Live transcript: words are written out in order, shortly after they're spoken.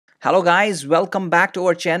Hello guys, welcome back to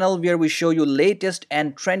our channel where we show you latest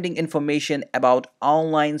and trending information about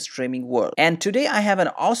online streaming world. And today I have an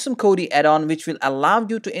awesome Kodi add-on which will allow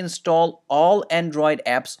you to install all Android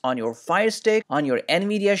apps on your Firestick, on your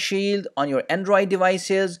Nvidia Shield, on your Android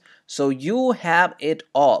devices, so you have it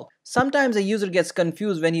all. Sometimes a user gets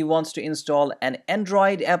confused when he wants to install an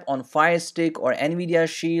Android app on Firestick or Nvidia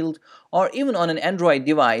Shield or even on an Android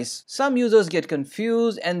device. Some users get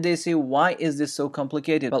confused and they say, why is this so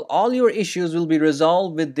complicated? Well, all your issues will be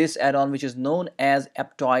resolved with this add-on which is known as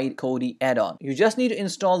Aptoide Kodi add-on. You just need to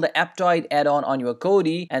install the Aptoide add-on on your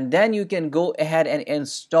Kodi and then you can go ahead and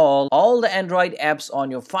install all the Android apps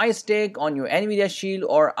on your Firestick, on your Nvidia Shield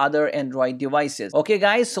or other Android devices. Okay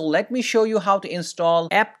guys, so let me show you how to install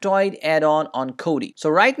Aptoide add-on on Kodi. So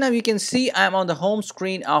right now you can see I'm on the home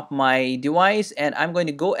screen of my device and I'm going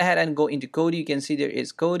to go ahead and go into Kodi. You can see there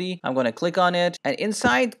is Kodi. I'm going to click on it and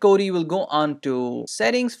inside Kodi you will go on to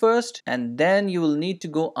settings first and then you will need to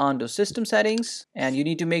go on to system settings and you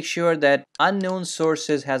need to make sure that unknown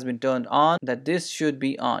sources has been turned on, that this should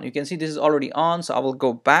be on. You can see this is already on, so I will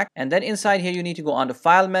go back and then inside here you need to go on to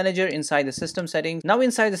file manager inside the system settings. Now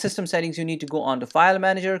inside the system settings you need to go on to file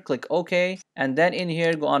manager, click OK and then in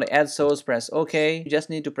here go on to add source, press OK. You just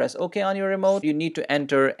need to press OK on your remote. You need to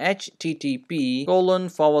enter http://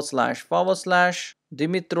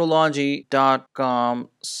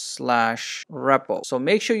 dimitrology.com/repo. So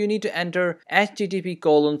make sure you need to enter http://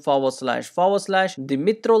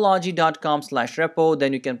 dimitrology.com/repo.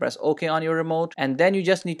 Then you can press OK on your remote and then you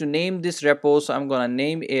just need to name this repo. So I'm gonna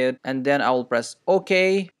name it and then I will press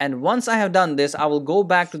OK. And once I have done this, I will go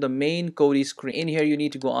back to the main Kodi screen. In here you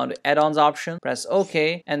need to go on to add-ons option, press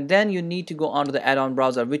OK and then you need to go on to the add-on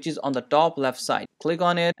browser which is on the top left side. Click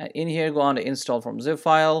on it and in here go on to install from zip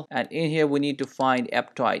file and in here we need to find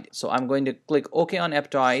Aptoide. So I'm going to click OK on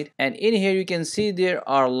Aptoide and in here you can see there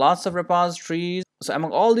are lots of repositories. So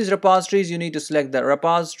among all these repositories you need to select the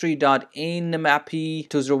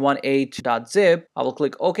repository.inmappy2018.zip. I will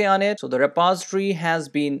click OK on it. So the repository has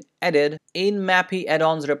been added. InMappy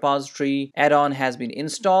add-ons repository add-on has been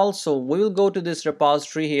installed. So we will go to this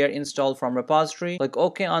repository here, install from repository, click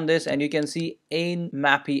OK on this and you can see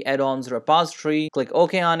InMappy add-ons repository. Click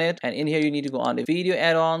OK on it and in here you need to go on to video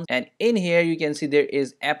add-ons and in here you can see there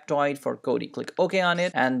is Aptoide for Kodi. Click OK on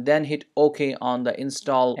it and then hit OK on the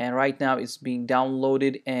install and right now it's being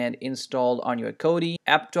downloaded and installed on your Kodi.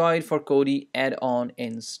 Aptoide for Kodi add-on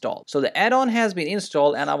installed. So the add-on has been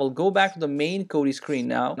installed and I will go back to the main Kodi screen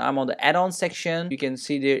now. I'm on the add-on section. You can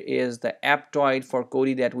see there is the Aptoide for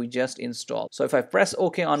Kodi that we just installed. So if I press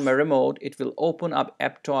OK on my remote, it will open up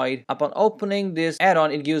Aptoide. Upon opening this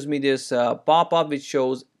add-on, it gives me this pop-up which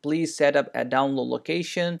shows please set up a download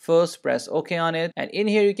location. First press OK on it and in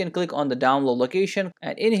here you can click on the download location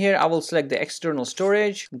and in here I will select the external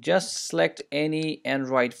storage. Just select any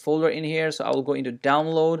Android folder in here. So I will go into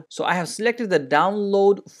download. So I have selected the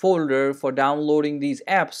download folder for downloading these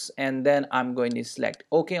apps and then I'm going to select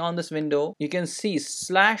OK on this window. You can see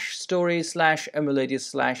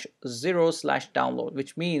 /storage/emulated/0/download,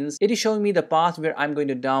 which means it is showing me the path where I'm going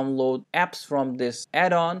to download apps from this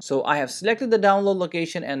add-on. So I have selected the download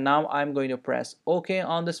location and now I'm going to press OK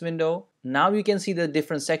on this window. Now you can see the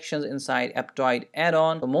different sections inside Aptoide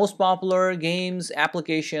add-on. The most popular games,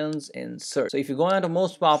 applications, and search. So if you go on to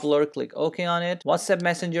most popular, click OK on it. WhatsApp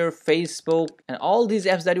Messenger, Facebook, and all these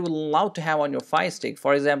apps that you will allow to have on your Fire Stick.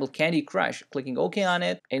 For example, Candy Crush. Clicking OK on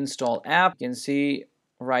it. Install app. You can see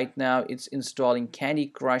right now it's installing Candy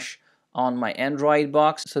Crush on my Android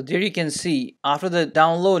box. So there you can see after the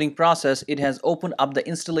downloading process it has opened up the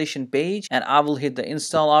installation page and I will hit the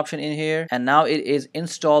install option in here and now it is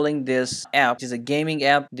installing this app, which is a gaming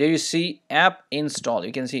app. There you see app install,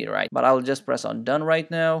 you can see it right, but I will just press on done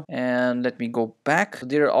right now and let me go back. So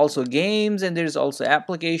there are also games and there's also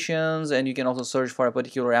applications and you can also search for a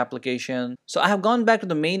particular application. So I have gone back to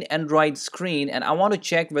the main Android screen and I want to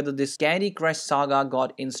check whether this Candy Crush Saga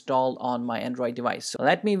got installed on my Android device. So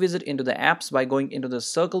let me visit into the apps by going into the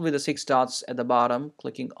circle with the 6 dots at the bottom,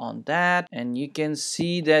 clicking on that and you can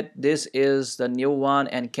see that this is the new one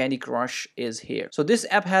and Candy Crush is here. So this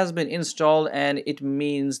app has been installed and it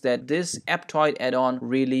means that this Aptoide add-on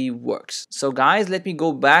really works. So guys, let me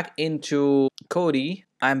go back into Kodi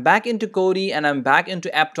I'm back into Kodi and I'm back into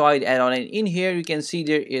Aptoide add-on, and in here you can see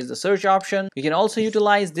there is the search option. You can also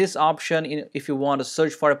utilize this option if you want to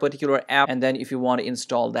search for a particular app, and then if you want to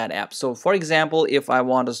install that app. So for example, if I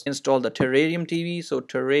want to install the Terrarium TV, so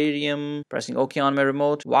Terrarium, pressing OK on my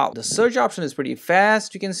remote. Wow, the search option is pretty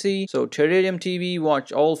fast, you can see. So Terrarium TV,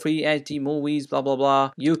 watch all free HD movies, blah blah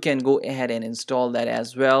blah. You can go ahead and install that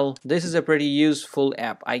as well. This is a pretty useful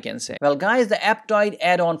app, I can say. Well guys, the Aptoide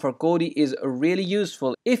add-on for Kodi is really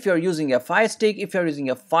useful if you're using a Firestick, if you're using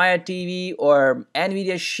a Fire TV or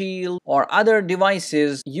Nvidia Shield or other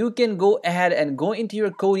devices. You can go ahead and go into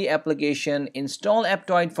your Kodi application, install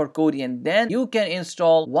Aptoide for Kodi, and then you can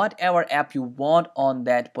install whatever app you want on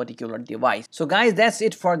that particular device. So guys, that's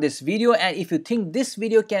it for this video, and if you think this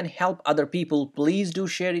video can help other people, please do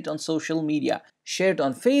share it on social media. Share it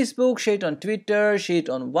on Facebook, share it on Twitter, share it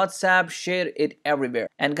on WhatsApp, share it everywhere.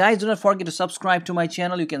 And guys, do not forget to subscribe to my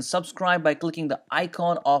channel. You can subscribe by clicking the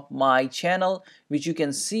icon of my channel, which you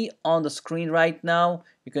can see on the screen right now.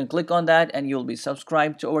 You can click on that and you'll be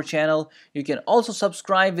subscribed to our channel. You can also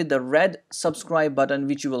subscribe with the red subscribe button,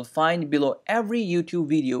 which you will find below every YouTube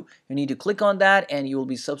video. You need to click on that and you will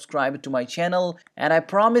be subscribed to my channel. And I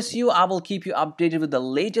promise you, I will keep you updated with the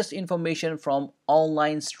latest information from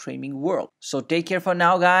online streaming world. So take care for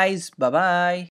now, guys. Bye bye.